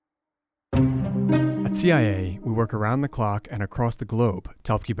At CIA, we work around the clock and across the globe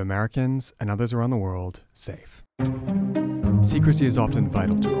to help keep Americans and others around the world safe. Secrecy is often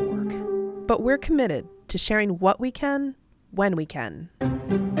vital to our work. But we're committed to sharing what we can, when we can.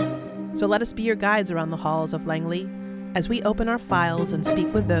 So let us be your guides around the halls of Langley as we open our files and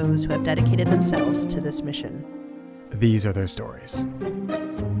speak with those who have dedicated themselves to this mission. These are their stories.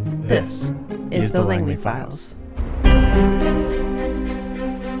 This is the Langley Files.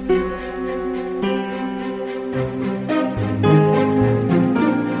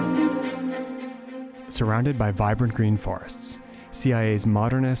 Surrounded by vibrant green forests, CIA's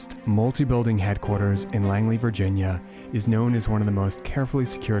modernist, multi-building headquarters in Langley, Virginia, is known as one of the most carefully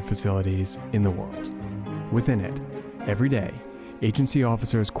secured facilities in the world. Within it, every day, agency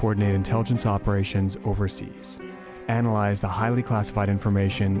officers coordinate intelligence operations overseas, analyze the highly classified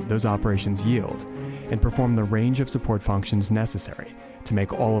information those operations yield, and perform the range of support functions necessary to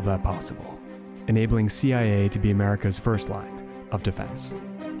make all of that possible, enabling CIA to be America's first line of defense.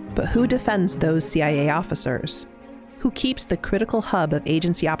 But who defends those CIA officers? Who keeps the critical hub of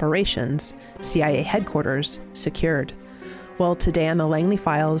agency operations, CIA headquarters, secured? Well, today on the Langley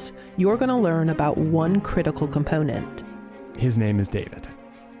Files, you're going to learn about one critical component. His name is David,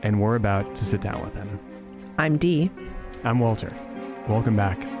 and we're about to sit down with him. I'm Dee. I'm Walter. Welcome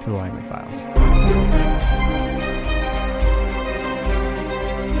back to the Langley Files.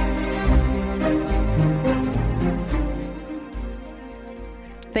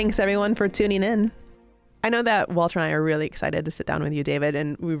 Thanks, everyone, for tuning in. I know that Walter and I are really excited to sit down with you, David,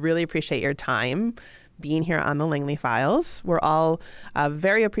 and we really appreciate your time being here on the Langley Files. We're all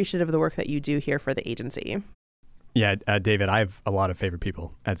very appreciative of the work that you do here for the agency. Yeah, David, I have a lot of favorite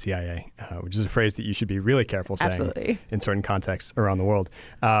people at CIA, which is a phrase that you should be really careful saying Absolutely. In certain contexts around the world.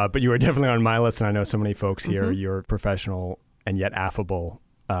 But you are definitely on my list, and I know so many folks here, your professional and yet affable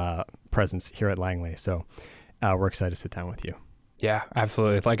presence here at Langley. So we're excited to sit down with you. Yeah,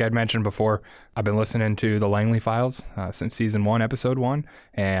 absolutely. Like I'd mentioned before, I've been listening to the Langley Files since season 1, episode 1,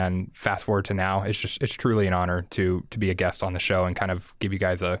 and fast forward to now, it's truly an honor to be a guest on the show and kind of give you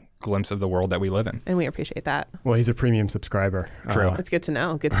guys a glimpse of the world that we live in. And we appreciate that. Well, he's a premium subscriber. True. It's good to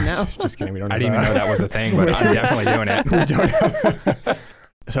know. Good to know. Just kidding. We don't. I didn't even know that was a thing, but I'm definitely doing it. We don't know.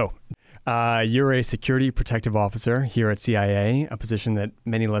 So, you're a security protective officer here at CIA, a position that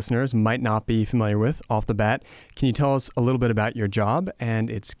many listeners might not be familiar with off the bat. Can you tell us a little bit about your job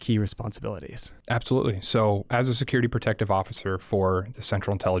and its key responsibilities? Absolutely. So as a security protective officer for the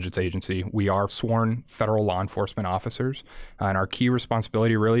Central Intelligence Agency, we are sworn federal law enforcement officers. And our key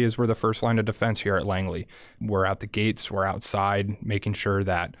responsibility really is we're the first line of defense here at Langley. We're at the gates, we're outside, making sure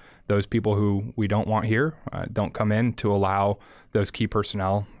that those people who we don't want here don't come in, to allow those key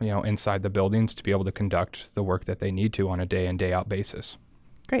personnel, inside the buildings to be able to conduct the work that they need to on a day in, day out basis.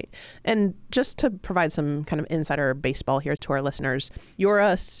 Great. And just to provide some kind of insider baseball here to our listeners, you're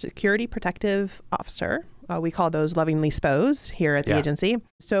a security protective officer. We call those lovingly SPOs here at the agency.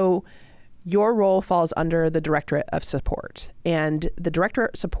 So your role falls under the Directorate of Support. And the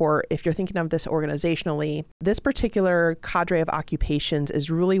Directorate of Support, if you're thinking of this organizationally, this particular cadre of occupations is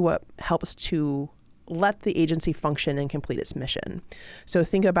really what helps to let the agency function and complete its mission. So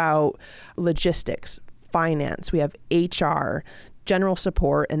think about logistics, finance, we have HR, general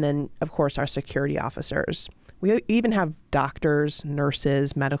support, and then, of course, our security officers. We even have doctors,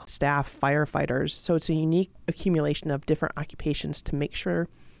 nurses, medical staff, firefighters. So it's a unique accumulation of different occupations to make sure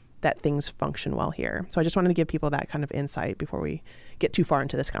that things function well here. So I just wanted to give people that kind of insight before we get too far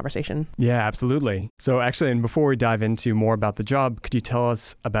into this conversation. Yeah, absolutely. So actually, and before we dive into more about the job, could you tell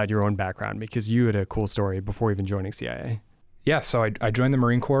us about your own background? Because you had a cool story before even joining CIA. Yeah, so I joined the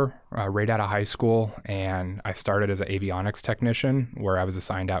Marine Corps right out of high school, and I started as an avionics technician, where I was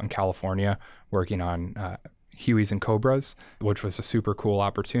assigned out in California working on Hueys and Cobras, which was a super cool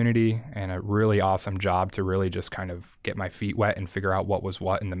opportunity and a really awesome job to really just kind of get my feet wet and figure out what was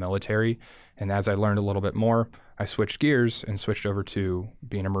what in the military. And as I learned a little bit more, I switched gears and switched over to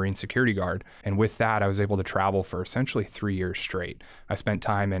being a Marine security guard. And with that, I was able to travel for essentially 3 years straight. I spent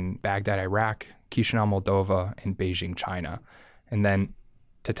time in Baghdad, Iraq, Chisinau, Moldova, and Beijing, China. And then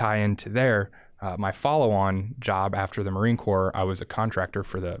to tie into there, my follow-on job after the Marine Corps, I was a contractor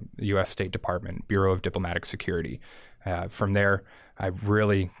for the U.S. State Department, Bureau of Diplomatic Security. From there, I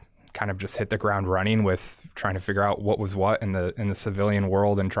really kind of just hit the ground running with trying to figure out what was what in the civilian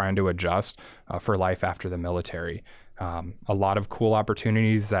world and trying to adjust for life after the military. A lot of cool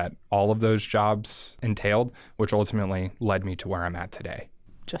opportunities that all of those jobs entailed, which ultimately led me to where I'm at today.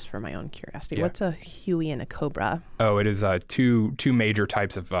 Just for my own curiosity, what's a Huey and a Cobra? Oh, it is two major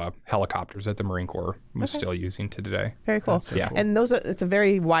types of helicopters that the Marine Corps was still using to today. Very cool. So cool. And it's a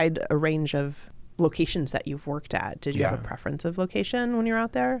very wide range of locations that you've worked at. Did you have a preference of location when you're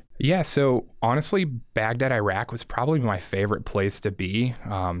out there? Yeah, so honestly, Baghdad, Iraq was probably my favorite place to be.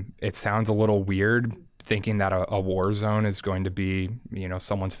 It sounds a little weird thinking that a war zone is going to be,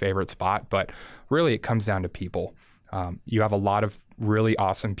 someone's favorite spot, but really it comes down to people. You have a lot of really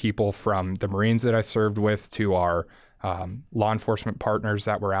awesome people, from the Marines that I served with to our law enforcement partners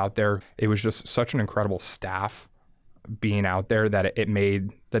that were out there. It was just such an incredible staff being out there that it made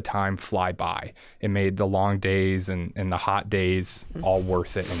the time fly by. It made the long days and the hot days all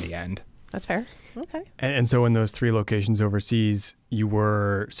worth it in the end. That's fair. Okay. And so in those 3 locations overseas, you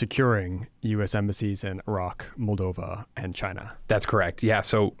were securing U.S. embassies in Iraq, Moldova, and China. That's correct. Yeah.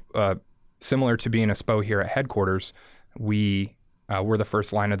 So similar to being a SPO here at headquarters, we were the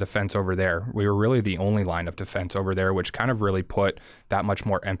first line of defense over there. We were really the only line of defense over there, which kind of really put that much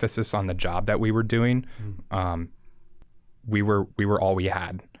more emphasis on the job that we were doing. We were all we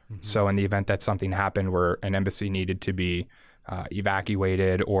had. So in the event that something happened where an embassy needed to be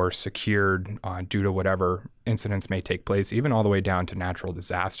evacuated or secured due to whatever incidents may take place, even all the way down to natural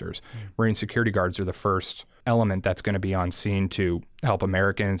disasters, Marine security guards are the first element that's going to be on scene to help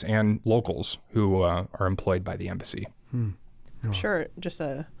Americans and locals who are employed by the embassy. I'm sure just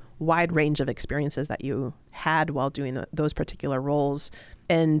a wide range of experiences that you had while doing those particular roles.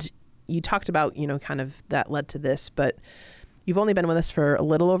 And you talked about, kind of that led to this, but you've only been with us for a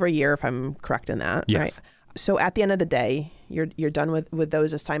little over a year, if I'm correct in that, yes. Right? So at the end of the day, you're done with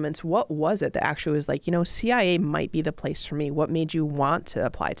those assignments. What was it that actually was like, CIA might be the place for me? What made you want to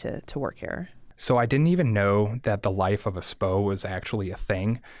apply to work here? So I didn't even know that the life of a SPO was actually a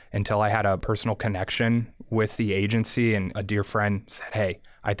thing until I had a personal connection with the agency, and a dear friend said, hey,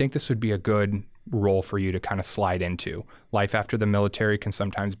 I think this would be a good role for you to kind of slide into. Life after the military can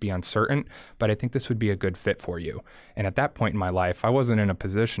sometimes be uncertain, but I think this would be a good fit for you. And at that point in my life, I wasn't in a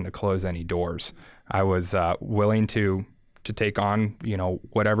position to close any doors. I was willing to take on,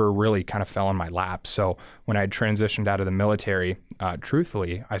 whatever really kind of fell in my lap. So when I transitioned out of the military,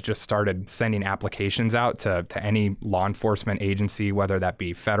 truthfully, I just started sending applications out to any law enforcement agency, whether that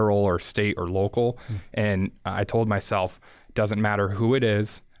be federal or state or local. And I told myself, doesn't matter who it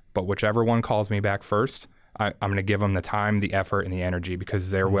is, but whichever one calls me back first, I'm going to give them the time, the effort, and the energy, because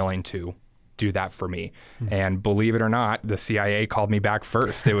they're willing to do that for me. And believe it or not, the CIA called me back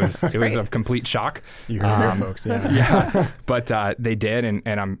first. It was a complete shock. You heard it, folks. Yeah. Yeah, but they did, and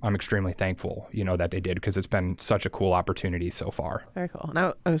I'm extremely thankful, that they did, because it's been such a cool opportunity so far. Very cool.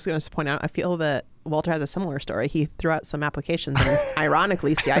 And I was going to point out, I feel that Walter has a similar story. He threw out some applications, and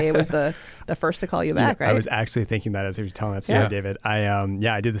ironically, CIA was the first to call you back, right? I was actually thinking that as you were telling that story, David.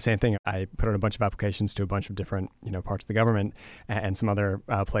 I did the same thing. I put out a bunch of applications to a bunch of different, parts of the government and some other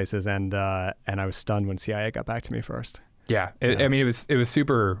places, and I was stunned when CIA got back to me first. Yeah, I mean, it was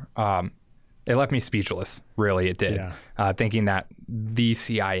super. It left me speechless. Really, it did. Yeah. Thinking that the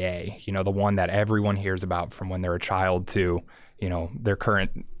CIA, the one that everyone hears about from when they're a child to their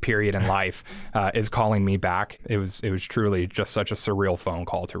current period in life, is calling me back. It was truly just such a surreal phone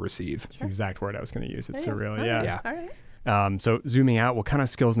call to receive. That's the exact word I was going to use. It's surreal. All Yeah. All right. So zooming out, what kind of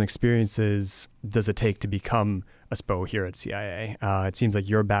skills and experiences does it take to become a SPO here at CIA? It seems like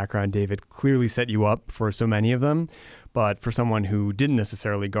your background, David, clearly set you up for so many of them. But for someone who didn't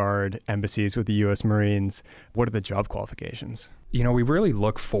necessarily guard embassies with the U.S. Marines, what are the job qualifications? We really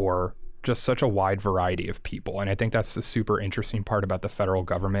look for just such a wide variety of people. And I think that's the super interesting part about the federal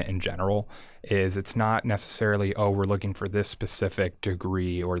government in general, is it's not necessarily, we're looking for this specific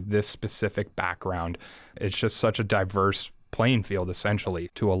degree or this specific background. It's just such a diverse playing field, essentially,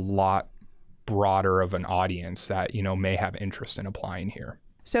 to a lot broader of an audience that, may have interest in applying here.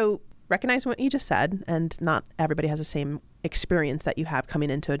 So recognize what you just said, and not everybody has the same experience that you have coming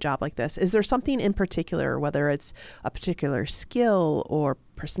into a job like this. Is there something in particular, whether it's a particular skill or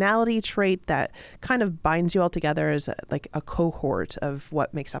personality trait, that kind of binds you all together as a cohort of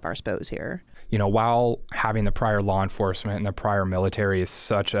what makes up our SPOs here? While having the prior law enforcement and the prior military is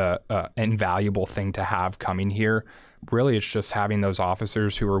such a invaluable thing to have coming here, really it's just having those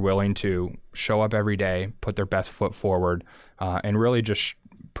officers who are willing to show up every day, put their best foot forward, and really just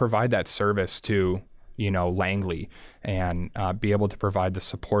provide that service to Langley, and be able to provide the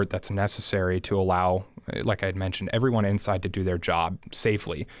support that's necessary to allow, like I had mentioned, everyone inside to do their job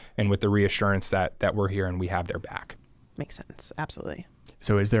safely, and with the reassurance that we're here and we have their back. Makes sense. Absolutely.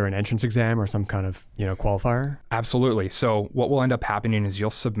 So is there an entrance exam or some kind of, qualifier? Absolutely. So what will end up happening is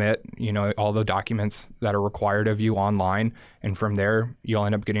you'll submit, all the documents that are required of you online, and from there, you'll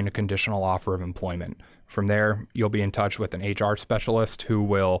end up getting a conditional offer of employment. From there, you'll be in touch with an HR specialist who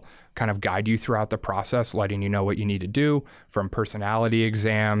will kind of guide you throughout the process, letting you know what you need to do, from personality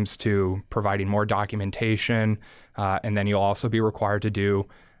exams to providing more documentation. And then you'll also be required to do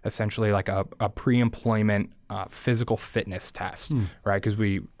essentially like a pre-employment physical fitness test, right? Because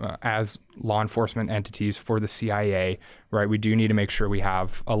we, as law enforcement entities for the CIA, right, we do need to make sure we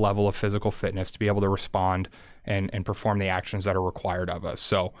have a level of physical fitness to be able to respond and perform the actions that are required of us.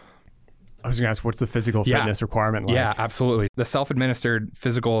 So I was going to ask, what's the physical fitness requirement like? Yeah, absolutely. The self-administered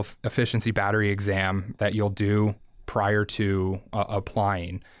physical efficiency battery exam that you'll do prior to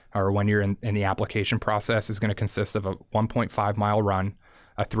applying, or when you're in the application process, is going to consist of a 1.5 mile run,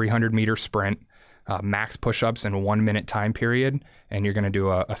 a 300 meter sprint, max push-ups in a 1 minute time period, and you're going to do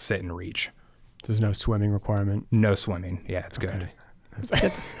a sit and reach. There's no swimming requirement? No swimming. Yeah, it's good. Okay. It's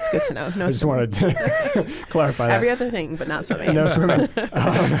good to know. No, I just wanted to clarify that. Every other thing, but not swimming. No swimming.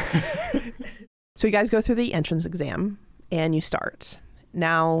 So you guys go through the entrance exam and you start.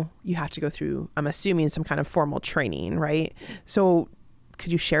 Now you have to go through, I'm assuming, some kind of formal training, right? So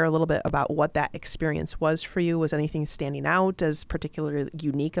could you share a little bit about what that experience was for you? Was anything standing out as particularly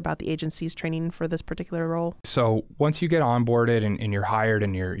unique about the agency's training for this particular role? So once you get onboarded and you're hired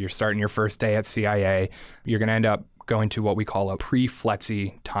and you're starting your first day at CIA, you're going to end up going to what we call a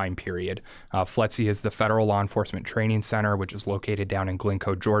pre-FLETC time period. FLETC is the Federal Law Enforcement Training Center, which is located down in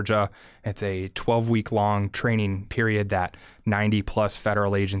Glencoe, Georgia. It's a 12-week long training period that 90 plus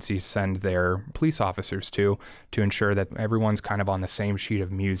federal agencies send their police officers to ensure that everyone's kind of on the same sheet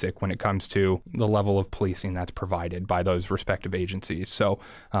of music when it comes to the level of policing that's provided by those respective agencies. So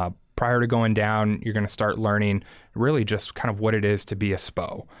prior to going down, you're going to start learning really just kind of what it is to be a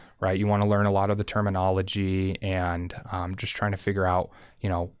SPO, right? You want to learn a lot of the terminology and just trying to figure out,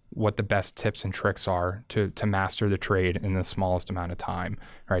 what the best tips and tricks are to master the trade in the smallest amount of time,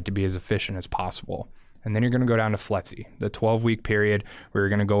 right? To be as efficient as possible. And then you're going to go down to FLETC, the 12-week period where you're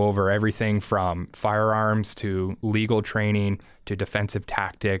going to go over everything from firearms to legal training to defensive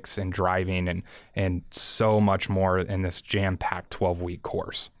tactics and driving and so much more in this jam-packed 12-week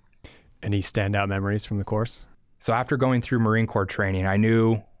course. Any standout memories from the course? So after going through Marine Corps training, I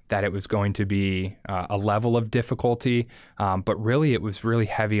knew that it was going to be a level of difficulty, but really it was really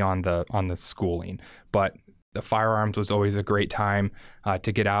heavy on the schooling. But the firearms was always a great time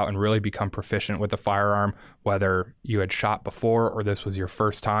to get out and really become proficient with the firearm, whether you had shot before or this was your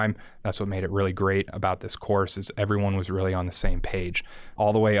first time. That's what made it really great about this course, is everyone was really on the same page,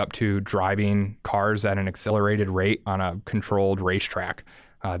 all the way up to driving cars at an accelerated rate on a controlled racetrack.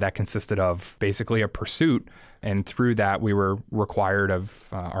 That consisted of basically a pursuit. And through that, we were required of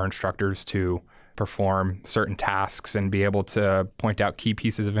our instructors to perform certain tasks and be able to point out key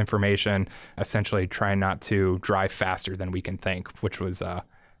pieces of information, essentially trying not to drive faster than we can think, which was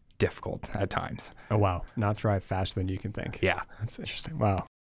difficult at times. Oh, wow. Not drive faster than you can think. Yeah. That's interesting. Wow.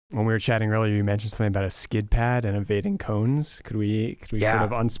 When we were chatting earlier, you mentioned something about a skid pad and evading cones. Could we sort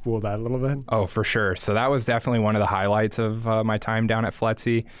of unspool that a little bit? Oh, for sure. So that was definitely one of the highlights of my time down at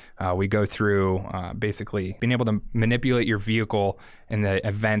FLETC. We go through basically being able to manipulate your vehicle in the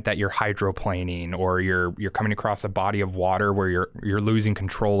event that you're hydroplaning or you're coming across a body of water where you're losing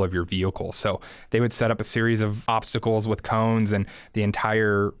control of your vehicle. So they would set up a series of obstacles with cones, and the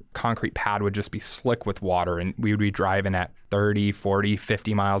entire concrete pad would just be slick with water, and we would be driving at 30, 40,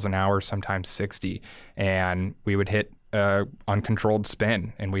 50 miles an hour, sometimes 60, and we would hit uncontrolled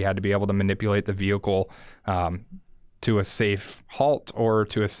spin, and we had to be able to manipulate the vehicle to a safe halt or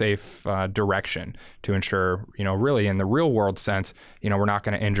to a safe direction to ensure, really in the real world sense, we're not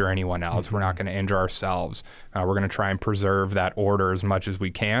going to injure anyone else. Mm-hmm. We're not going to injure ourselves. We're going to try and preserve that order as much as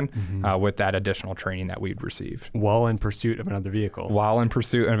we can with that additional training that we'd received. While in pursuit of another vehicle. While in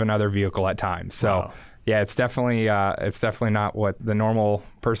pursuit of another vehicle at times. So. Wow. Yeah, it's definitely not what the normal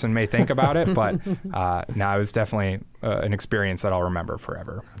person may think about it, but no, it was definitely an experience that I'll remember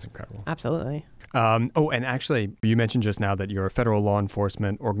forever. That's incredible. Absolutely. And actually, you mentioned just now that you're a federal law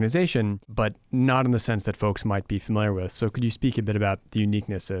enforcement organization, but not in the sense that folks might be familiar with. So could you speak a bit about the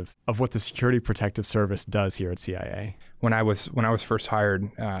uniqueness of what the Security Protective Service does here at CIA? When I was first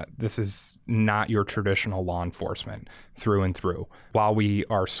hired, this is not your traditional law enforcement through and through. While we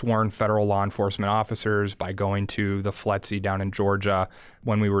are sworn federal law enforcement officers by going to the FLETC down in Georgia,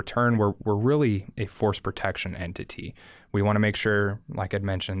 when we return, we're really a force protection entity. We want to make sure, like I'd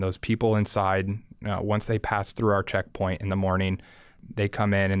mentioned, those people inside, once they pass through our checkpoint in the morning, they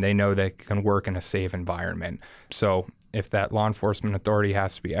come in and they know they can work in a safe environment. So if that law enforcement authority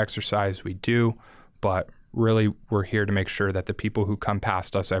has to be exercised, we do, but really we're here to make sure that the people who come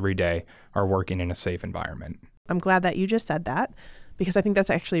past us every day are working in a safe environment. I'm glad that you just said that, because I think that's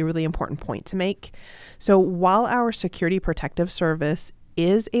actually a really important point to make. So while our Security Protective Service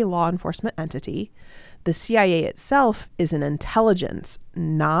is a law enforcement entity, the CIA itself is an intelligence,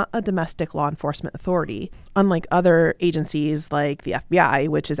 not a domestic law enforcement authority, unlike other agencies like the FBI,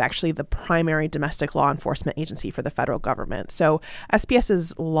 which is actually the primary domestic law enforcement agency for the federal government. So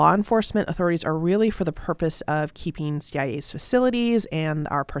SPS's law enforcement authorities are really for the purpose of keeping CIA's facilities and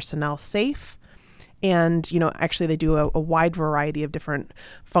our personnel safe. And, actually they do a wide variety of different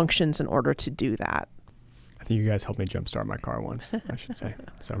functions in order to do that. I think you guys helped me jumpstart my car once, I should say.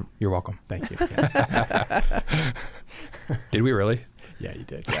 So you're welcome. Thank you. Did we really? Yeah, you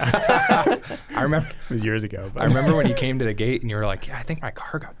did. Yeah. I remember it was years ago. But I remember when you came to the gate and you were like, "Yeah, I think my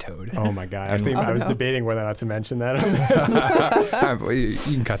car got towed." Oh my God! I was debating whether or not to mention that. You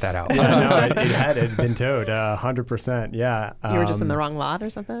can cut that out. Yeah, no, it had been towed, 100%. Yeah. You were just in the wrong lot or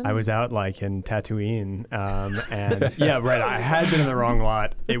something? I was out like in Tatooine, and yeah, right. I had been in the wrong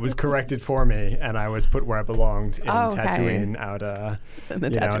lot. It was corrected for me, and I was put where I belonged in Tatooine, out in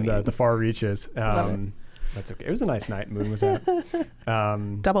the far reaches. That's okay. It was a nice night. Moon was out.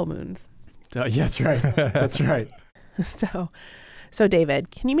 Double moons. Yeah, that's right. That's right. So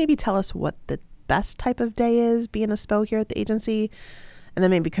David, can you maybe tell us what the best type of day is being a SPO here at the agency? And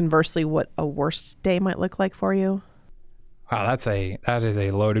then maybe conversely, what a worst day might look like for you? Wow, that is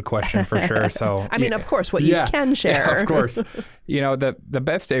a loaded question for sure. So I mean, of course, what you can share. Yeah, of course. The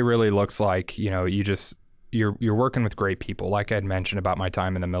best day really looks like, you're working with great people. Like I had mentioned about my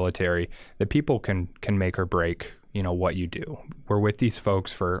time in the military, the people can make or break, what you do. We're with these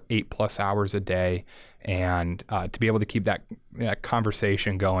folks for 8+ hours a day, and to be able to keep that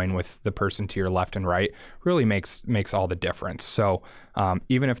conversation going with the person to your left and right really makes all the difference. So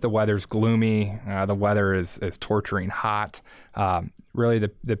even if the weather's gloomy, the weather is torturing hot, really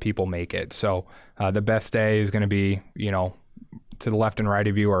the people make it. So the best day is going to be, to the left and right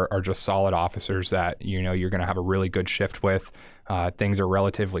of you are just solid officers that you're going to have a really good shift with. Things are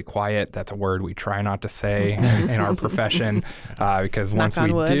relatively quiet. That's a word we try not to say in our profession because once we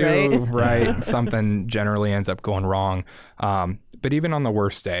do, right, something generally ends up going wrong. But even on the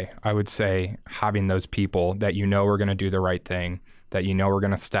worst day, I would say having those people that are going to do the right thing, that are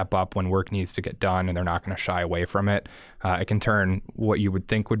going to step up when work needs to get done and they're not going to shy away from it. It can turn what you would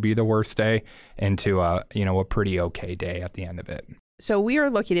think would be the worst day into a pretty okay day at the end of it. So we are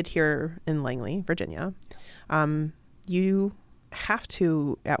located here in Langley, Virginia. You have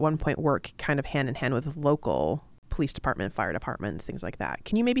to at one point work kind of hand in hand with local police department, fire departments, things like that.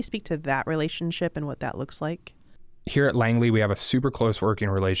 Can you maybe speak to that relationship and what that looks like? Here at Langley, we have a super close working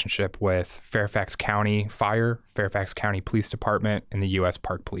relationship with Fairfax County Fire, Fairfax County Police Department, and the U.S.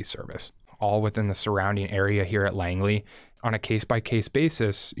 Park Police Service, all within the surrounding area here at Langley. On a case-by-case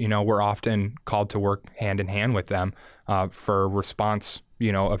basis, we're often called to work hand in hand with them for response,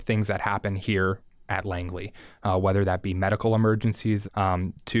 of things that happen here at Langley, whether that be medical emergencies,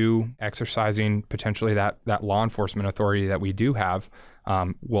 to exercising potentially that law enforcement authority that we do have.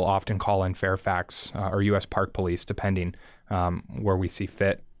 We'll often call in Fairfax or U.S. Park Police, depending where we see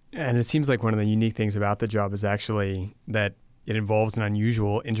fit. And it seems like one of the unique things about the job is actually that it involves an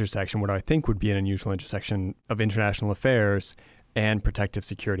unusual intersection, what I think would be an unusual intersection of international affairs and protective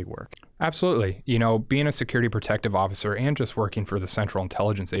security work. Absolutely. Being a security protective officer and just working for the Central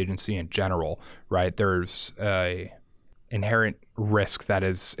Intelligence Agency in general, right, there's a inherent risk that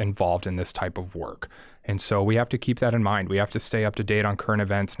is involved in this type of work. And so we have to keep that in mind. We have to stay up to date on current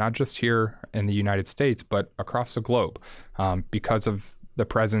events, not just here in the United States, but across the globe. Because of the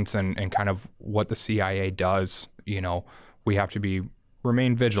presence and kind of what the CIA does, we have to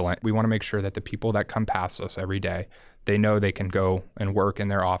remain vigilant. We want to make sure that the people that come past us every day, they know they can go and work in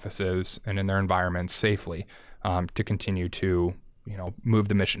their offices and in their environments safely to continue to, move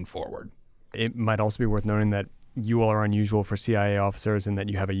the mission forward. It might also be worth noting that you all are unusual for CIA officers in that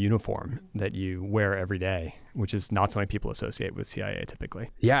you have a uniform that you wear every day, which is not something people associate with CIA typically.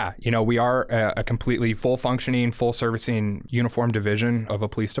 Yeah, we are a completely full functioning, full servicing uniform division of a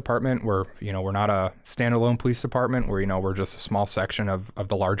police department. We're not a standalone police department where, we're just a small section of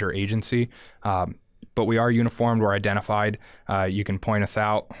the larger agency. But we are uniformed, we're identified. You can point us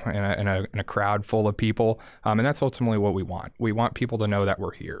out in a crowd full of people. And that's ultimately what we want. We want people to know that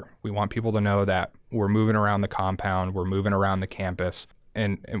we're here. We want people to know that we're moving around the compound, we're moving around the campus.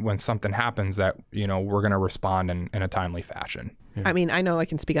 And when something happens that, we're going to respond in a timely fashion. Yeah. I mean, I know I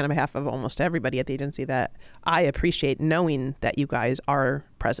can speak on behalf of almost everybody at the agency that I appreciate knowing that you guys are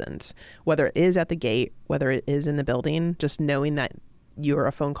present, whether it is at the gate, whether it is in the building, just knowing that you're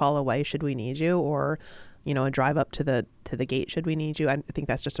a phone call away should we need you, or a drive up to the gate should we need you. I think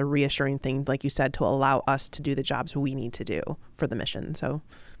that's just a reassuring thing, like you said, to allow us to do the jobs we need to do for the mission. So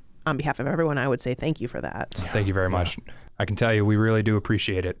on behalf of everyone, I would say thank you for that. Thank you very much. I can tell you, we really do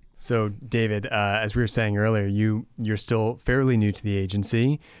appreciate it. So David, as we were saying earlier, you're still fairly new to the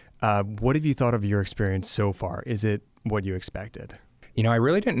agency. What have you thought of your experience so far? Is it what you expected? I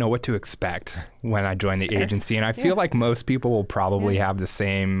really didn't know what to expect when I joined the agency, and I feel like most people will probably have the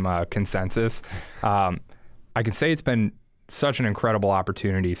same consensus. I can say it's been such an incredible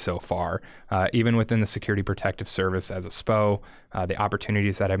opportunity so far, even within the Security Protective Service as a SPO, the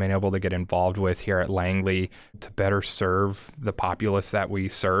opportunities that I've been able to get involved with here at Langley to better serve the populace that we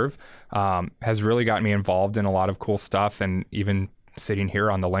serve has really got me involved in a lot of cool stuff, and even sitting here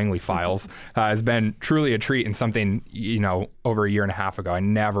on the Langley files has been truly a treat, and something, over a year and a half ago, I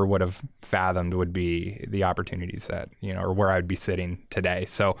never would have fathomed would be the opportunities that, or where I'd be sitting today.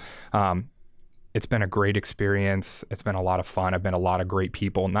 So it's been a great experience. It's been a lot of fun. I've met a lot of great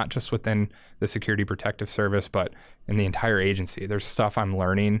people, not just within the Security Protective Service, but in the entire agency. There's stuff I'm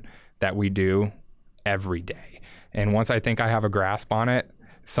learning that we do every day. And once I think I have a grasp on it,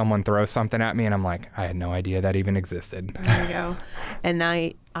 someone throws something at me and I'm like, I had no idea that even existed. There you go. And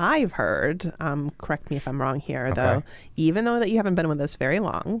I've heard, correct me if I'm wrong here, though, even though that you haven't been with us very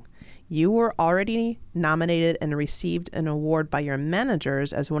long, you were already nominated and received an award by your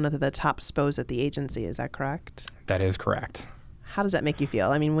managers as one of the top SPOs at the agency. Is that correct? That is correct. How does that make you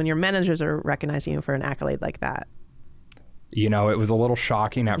feel? I mean, when your managers are recognizing you for an accolade like that? It was a little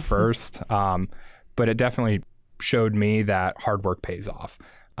shocking at first, but it definitely showed me that hard work pays off.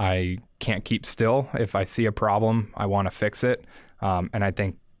 I can't keep still. If I see a problem, I want to fix it. And I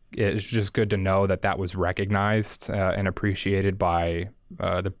think it's just good to know that was recognized and appreciated by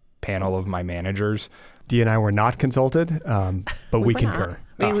the panel of my managers. Dee and I were not consulted, but we concur.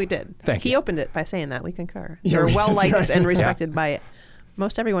 We did. Thank you. He opened it by saying that. We concur. You're well liked and respected by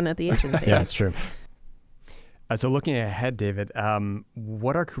most everyone at the agency. Yeah, that's true. So looking ahead, David,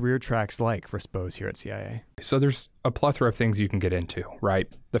 what are career tracks like for SPOs here at CIA? So there's a plethora of things you can get into, right?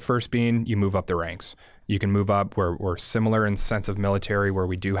 The first being you move up the ranks. You can move up. We're similar in the sense of military where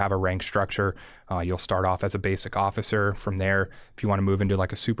we do have a rank structure. You'll start off as a basic officer. From there, if you want to move into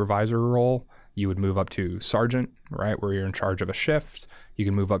like a supervisor role, you would move up to sergeant, right, where you're in charge of a shift. You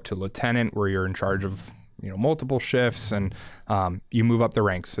can move up to lieutenant where you're in charge of multiple shifts, and you move up the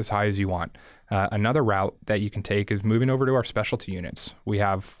ranks as high as you want. Another route that you can take is moving over to our specialty units. We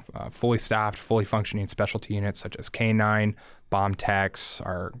have fully staffed, fully functioning specialty units such as K9, bomb techs,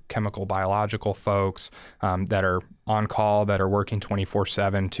 our chemical biological folks that are on call, that are working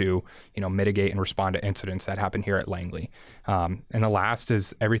 24/7 to mitigate and respond to incidents that happen here at Langley. And the last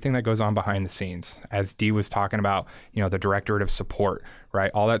is everything that goes on behind the scenes. As Dee was talking about, the Directorate of Support,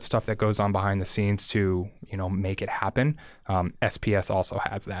 right? All that stuff that goes on behind the scenes to make it happen. SPS also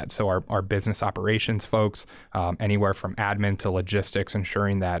has that. So our business operations folks, anywhere from admin to logistics,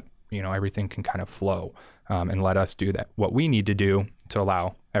 ensuring that everything can kind of flow and let us do what we need to do to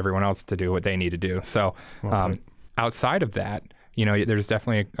allow everyone else to do what they need to do. So outside of that, there's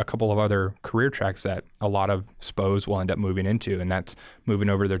definitely a couple of other career tracks that a lot of SPOs will end up moving into, and that's moving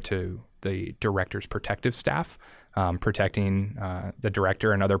over there to the director's protective staff, protecting the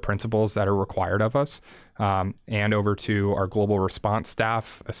director and other principals that are required of us, and over to our global response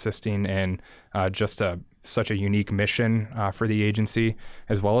staff, assisting in such a unique mission for the agency,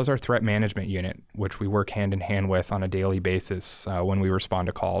 as well as our threat management unit, which we work hand in hand with on a daily basis when we respond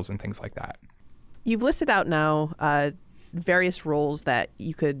to calls and things like that. You've listed out now various roles that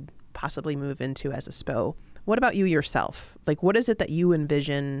you could possibly move into as a SPO. What about you yourself? Like, what is it that you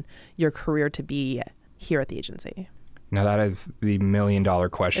envision your career to be here at the agency? Now, that is the $1 million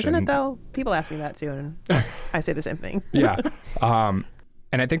question. Isn't it, though? People ask me that, too, and I say the same thing. Yeah.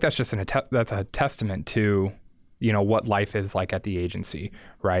 And I think that's just that's a testament to, what life is like at the agency,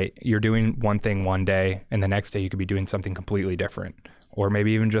 right? You're doing one thing one day, and the next day you could be doing something completely different, or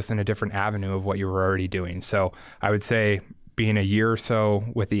maybe even just in a different avenue of what you were already doing. So I would say being a year or so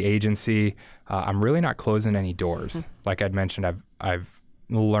with the agency, I'm really not closing any doors. Like I'd mentioned, I've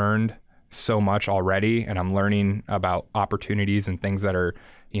learned so much already, and I'm learning about opportunities and things that are,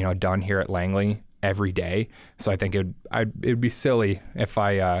 done here at Langley every day. So I think it'd be silly if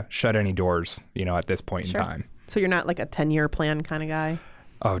I shut any doors, at this point in time. So you're not like a 10-year plan kind of guy?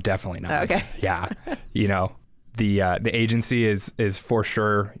 Oh, definitely not. Okay. Yeah. The agency is for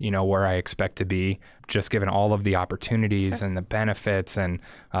sure, where I expect to be, just given all of the opportunities and the benefits, and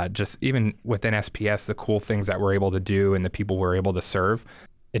just even within SPS, the cool things that we're able to do and the people we're able to serve.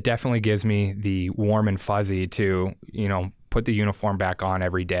 It definitely gives me the warm and fuzzy to, put the uniform back on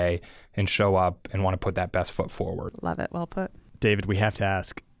every day and show up and want to put that best foot forward. Love it. Well put. David, we have to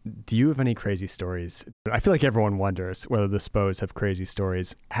ask, do you have any crazy stories? I feel like everyone wonders whether the SPOs have crazy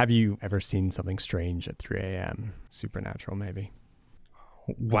stories. Have you ever seen something strange at 3 a.m.? Supernatural, maybe?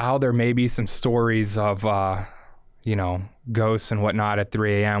 While there may be some stories of, ghosts and whatnot at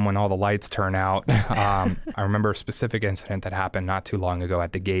 3 a.m. when all the lights turn out, I remember a specific incident that happened not too long ago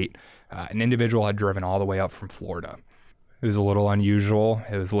at the gate. An individual had driven all the way up from Florida. It was a little unusual.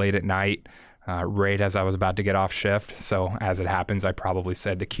 It was late at night, right as I was about to get off shift. So as it happens, I probably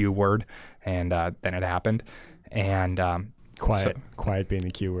said the Q word, and then it happened. And quiet being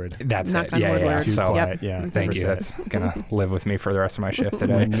the Q word. That's Knock it. on wood Yeah. word. So quiet, yeah. thank you. That's gonna live with me for the rest of my shift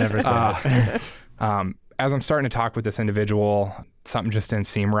today. Never say it. As I'm starting to talk with this individual, something just didn't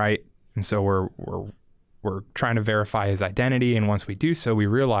seem right, and so we're trying to verify his identity. And once we do so, we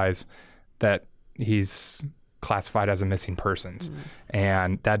realize that he's classified as a missing persons,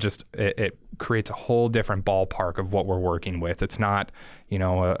 and that just it creates a whole different ballpark of what we're working with. It's not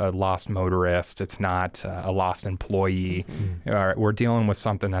a lost motorist, it's not a lost employee. We're dealing with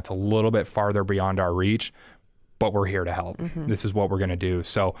something that's a little bit farther beyond our reach, but we're here to help. This is what we're going to do.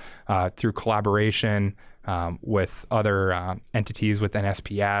 So through collaboration with other entities within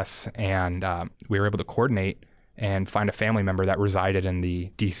SPS, and we were able to coordinate and find a family member that resided in the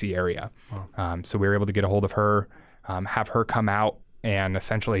DC area. Wow. So we were able to get a hold of her, have her come out and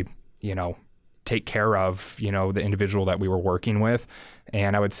essentially, take care of, the individual that we were working with.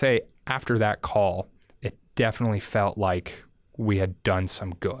 And I would say after that call, it definitely felt like we had done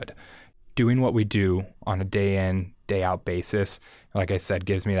some good. Doing what we do on a day in, day out basis, like I said,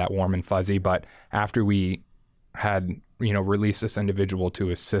 gives me that warm and fuzzy. But after we had, released this individual to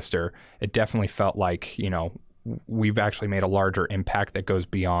his sister, it definitely felt like, we've actually made a larger impact that goes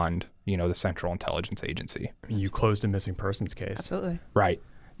beyond, the Central Intelligence Agency. You closed a missing persons case. Absolutely. Right.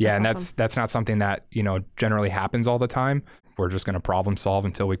 Yeah. That's and awesome. that's not something that, generally happens all the time. We're just going to problem solve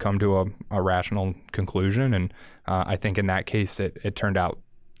until we come to a rational conclusion. And I think in that case, it turned out,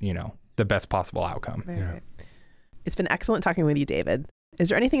 the best possible outcome. Right. It's been excellent talking with you, David. Is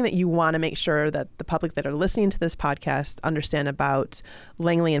there anything that you want to make sure that the public that are listening to this podcast understand about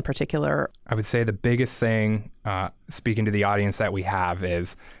Langley in particular? I would say the biggest thing, speaking to the audience that we have,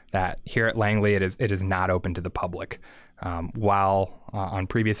 is that here at Langley, it is not open to the public. While on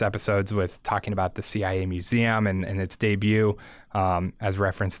previous episodes with talking about the CIA Museum and its debut, as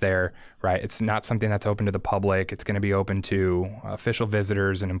referenced there, right, it's not something that's open to the public. It's going to be open to official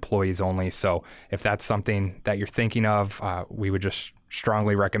visitors and employees only. So if that's something that you're thinking of, we would just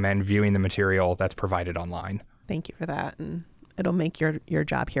strongly recommend viewing the material that's provided online. Thank you for that. And it'll make your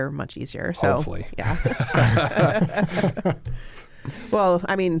job here much easier. So, hopefully. Yeah. Well,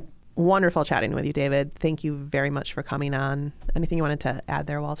 wonderful chatting with you, David. Thank you very much for coming on. Anything you wanted to add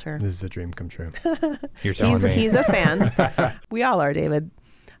there, Walter? This is a dream come true. You're telling me. He's a fan. We all are, David.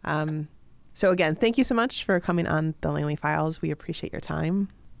 So again, thank you so much for coming on the Langley Files. We appreciate your time.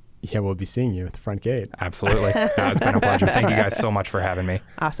 Yeah, we'll be seeing you at the front gate. Absolutely. No, it's been a pleasure. Thank you guys so much for having me.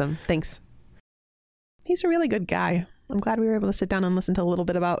 Awesome. Thanks. He's a really good guy. I'm glad we were able to sit down and listen to a little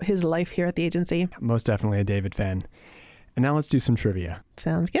bit about his life here at the agency. Most definitely a David fan. And now let's do some trivia.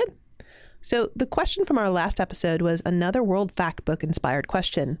 Sounds good. So the question from our last episode was another World Factbook inspired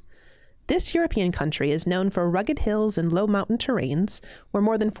question. This European country is known for rugged hills and low mountain terrains, where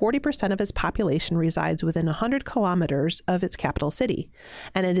more than 40% of its population resides within 100 kilometers of its capital city,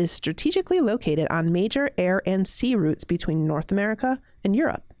 and it is strategically located on major air and sea routes between North America and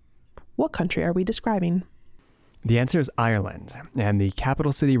Europe. What country are we describing? The answer is Ireland, and the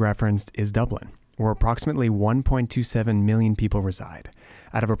capital city referenced is Dublin, where approximately 1.27 million people reside,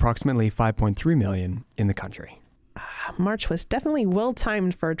 out of approximately 5.3 million in the country. March was definitely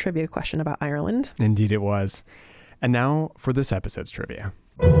well-timed for a trivia question about Ireland. Indeed it was. And now for this episode's trivia.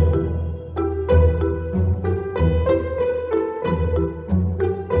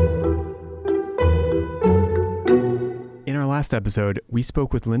 In our last episode, we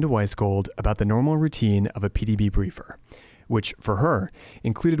spoke with Linda Weisgold about the normal routine of a PDB briefer, which, for her,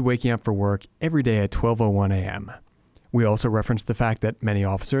 included waking up for work every day at 12:01 a.m. We also referenced the fact that many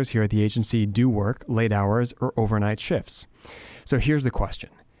officers here at the agency do work late hours or overnight shifts. So here's the question.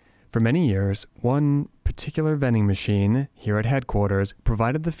 For many years, one particular vending machine here at headquarters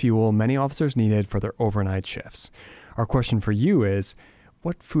provided the fuel many officers needed for their overnight shifts. Our question for you is,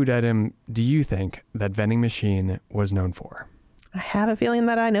 what food item do you think that vending machine was known for? I have a feeling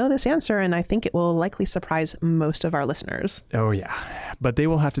that I know this answer, and I think it will likely surprise most of our listeners. Oh yeah, but they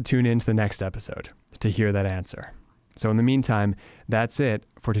will have to tune in to the next episode to hear that answer. So in the meantime, that's it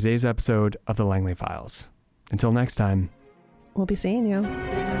for today's episode of the Langley Files. Until next time, we'll be seeing you.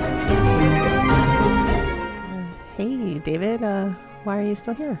 Hey, David, why are you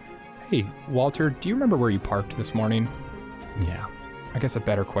still here? Hey, Walter, do you remember where you parked this morning? Yeah. I guess a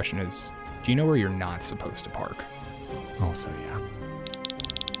better question is, do you know where you're not supposed to park? Also, yeah.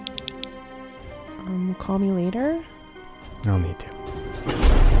 Call me later? I'll need to.